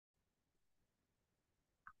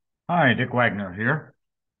Hi, Dick Wagner here.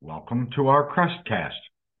 Welcome to our Crestcast.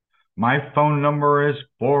 My phone number is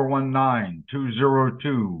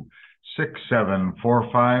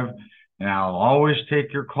 419-202-6745, and I'll always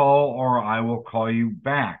take your call or I will call you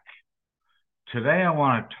back. Today, I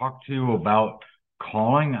want to talk to you about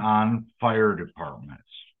calling on fire departments.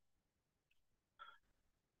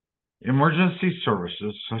 Emergency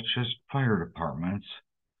services, such as fire departments,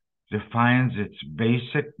 defines its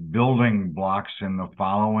basic building blocks in the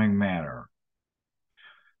following manner.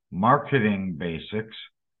 Marketing basics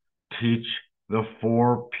teach the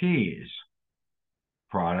 4 Ps: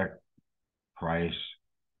 product, price,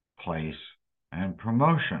 place, and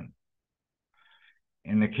promotion.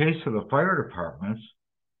 In the case of the fire departments,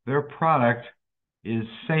 their product is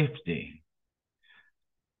safety.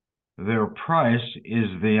 Their price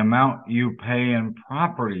is the amount you pay in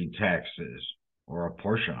property taxes, or a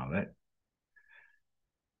portion of it.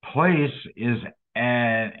 Place is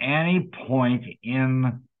at any point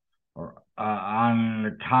in or on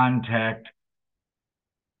the contact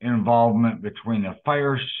involvement between a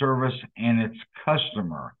fire service and its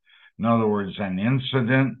customer. In other words, an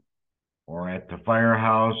incident, or at the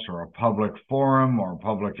firehouse, or a public forum, or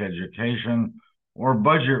public education, or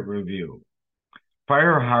budget review.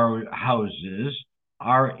 Firehouses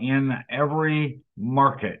are in every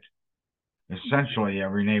market, essentially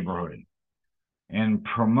every neighborhood. And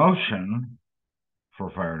promotion for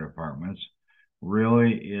fire departments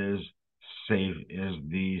really is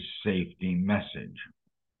the safety message.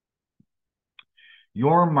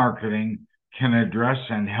 Your marketing can address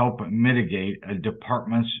and help mitigate a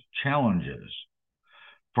department's challenges.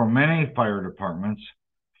 For many fire departments,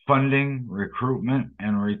 funding, recruitment,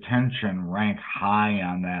 and retention rank high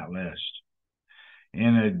on that list.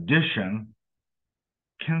 In addition,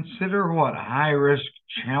 consider what high-risk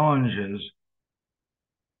challenges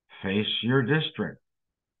face your district,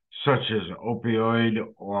 such as opioid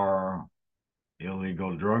or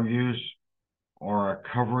illegal drug use, or a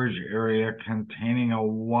coverage area containing a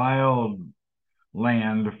wild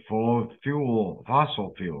land full of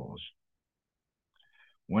fossil fuels.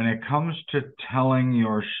 When it comes to telling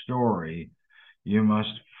your story, you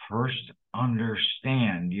must first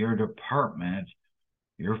understand your department,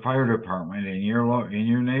 your fire department in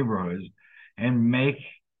your neighborhoods, and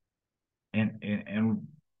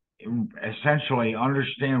essentially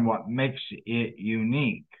understand what makes it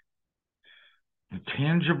unique. The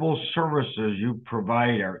tangible services you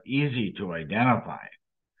provide are easy to identify.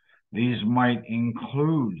 These might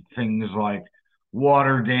include things like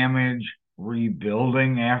water damage,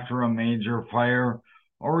 rebuilding after a major fire,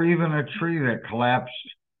 or even a tree that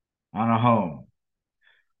collapsed on a home.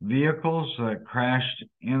 Vehicles that crashed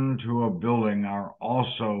into a building are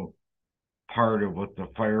also part of what the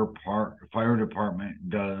fire department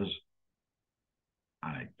does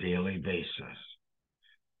on a daily basis.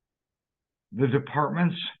 The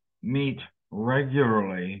departments meet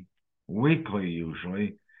regularly, weekly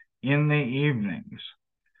usually, in the evenings.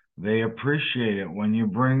 They appreciate it when you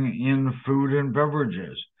bring in food and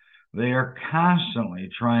beverages. They are constantly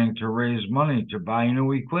trying to raise money to buy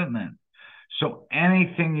new equipment. So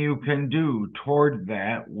anything you can do toward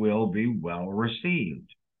that will be well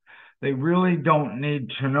received. They really don't need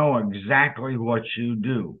to know exactly what you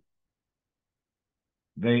do.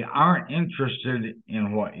 They aren't interested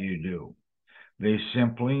in what you do. They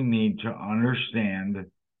simply need to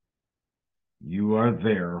understand you are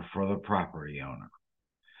there for the property owner.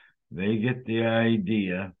 They get the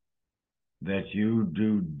idea that you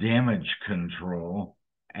do damage control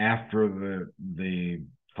after the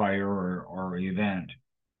fire or event,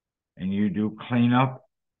 and you do cleanup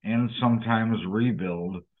and sometimes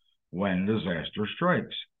rebuild when disaster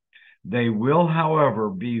strikes. They will, however,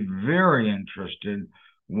 be very interested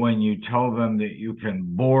when you tell them that you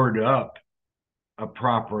can board up a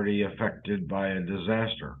property affected by a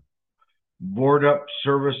disaster. Board up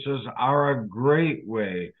services are a great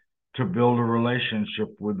way to build a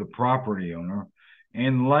relationship with the property owner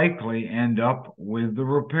and likely end up with the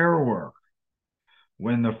repair work.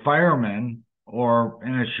 When the fireman,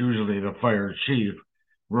 and it's usually the fire chief,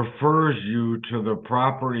 refers you to the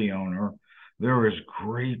property owner, there is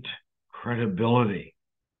great credibility.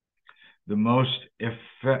 The most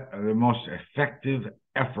effective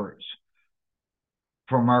efforts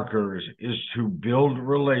for marketers is to build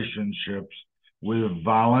relationships with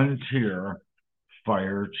volunteer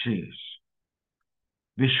fire chiefs.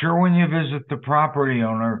 Be sure when you visit the property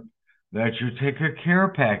owner that you take a care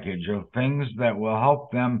package of things that will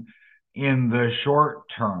help them in the short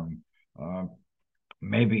term,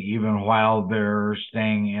 maybe even while they're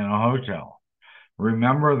staying in a hotel.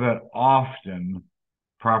 Remember that often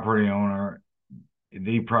property owner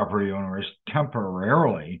the property owner is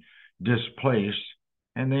temporarily displaced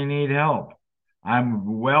and they need help.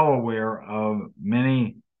 I'm well aware of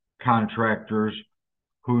many contractors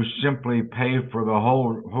who simply pay for the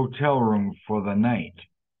whole hotel room for the night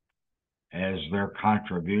as their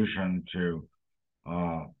contribution to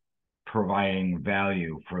providing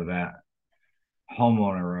value for that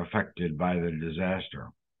homeowner affected by the disaster.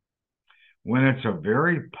 When it's a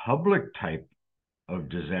very public type of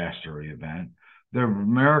disaster event, the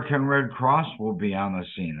American Red Cross will be on the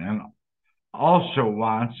scene and also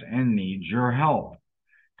wants and needs your help.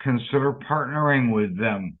 Consider partnering with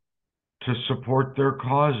them to support their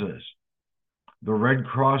causes. The Red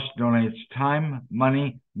Cross donates time,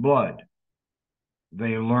 money, blood.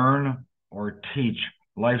 They learn or teach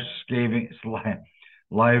life-saving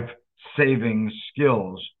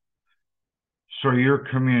skills so your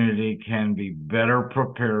community can be better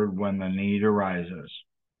prepared when the need arises.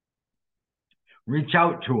 Reach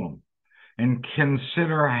out to them and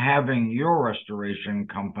consider having your restoration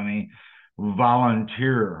company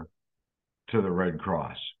volunteer to the Red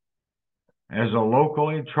Cross. As a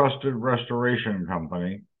locally trusted restoration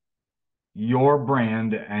company, your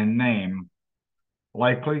brand and name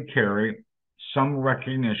likely carry some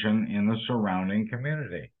recognition in the surrounding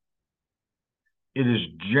community. It is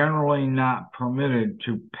generally not permitted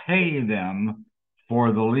to pay them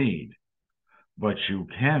for the lead, but you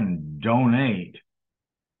can donate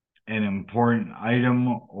an important item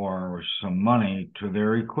or some money to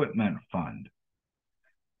their equipment fund.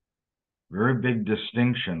 Very big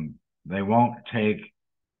distinction. They won't take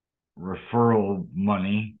referral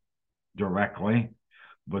money directly,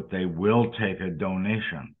 but they will take a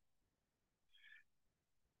donation.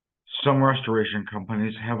 Some restoration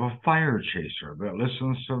companies have a fire chaser that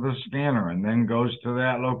listens to the scanner and then goes to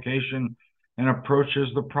that location and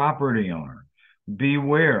approaches the property owner.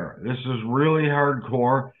 Beware, this is really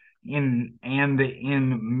hardcore, and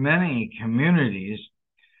in many communities,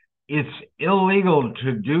 it's illegal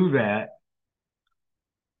to do that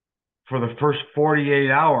for the first 48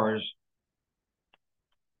 hours,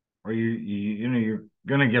 or you're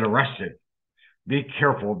going to get arrested. Be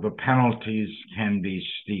careful, the penalties can be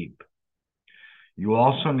steep. You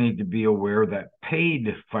also need to be aware that paid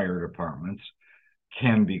fire departments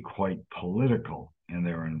can be quite political in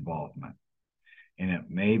their involvement, and it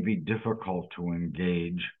may be difficult to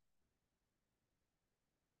engage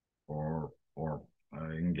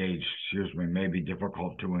may be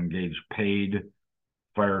difficult to engage paid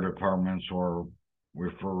fire departments, or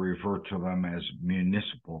refer to them as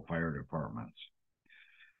municipal fire departments.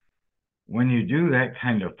 When you do that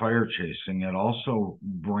kind of fire chasing, it also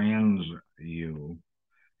brands you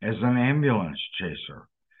as an ambulance chaser.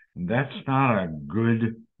 That's not a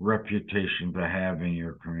good reputation to have in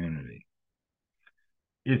your community.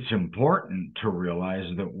 It's important to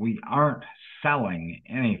realize that we aren't selling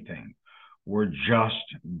anything. We're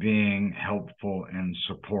just being helpful and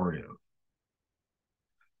supportive.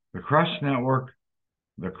 The Crest Network,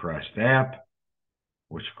 the Crest app,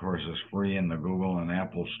 which of course is free in the Google and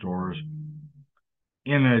Apple stores,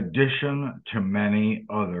 in addition to many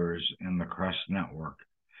others in the Crest Network,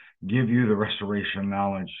 give you the restoration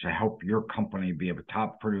knowledge to help your company be a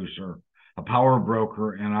top producer, a power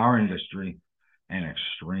broker in our industry, and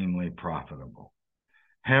extremely profitable.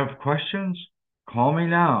 Have questions? Call me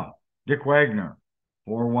now, Dick Wagner,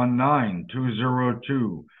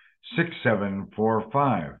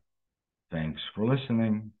 419-202-6745. Thanks for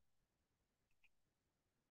listening.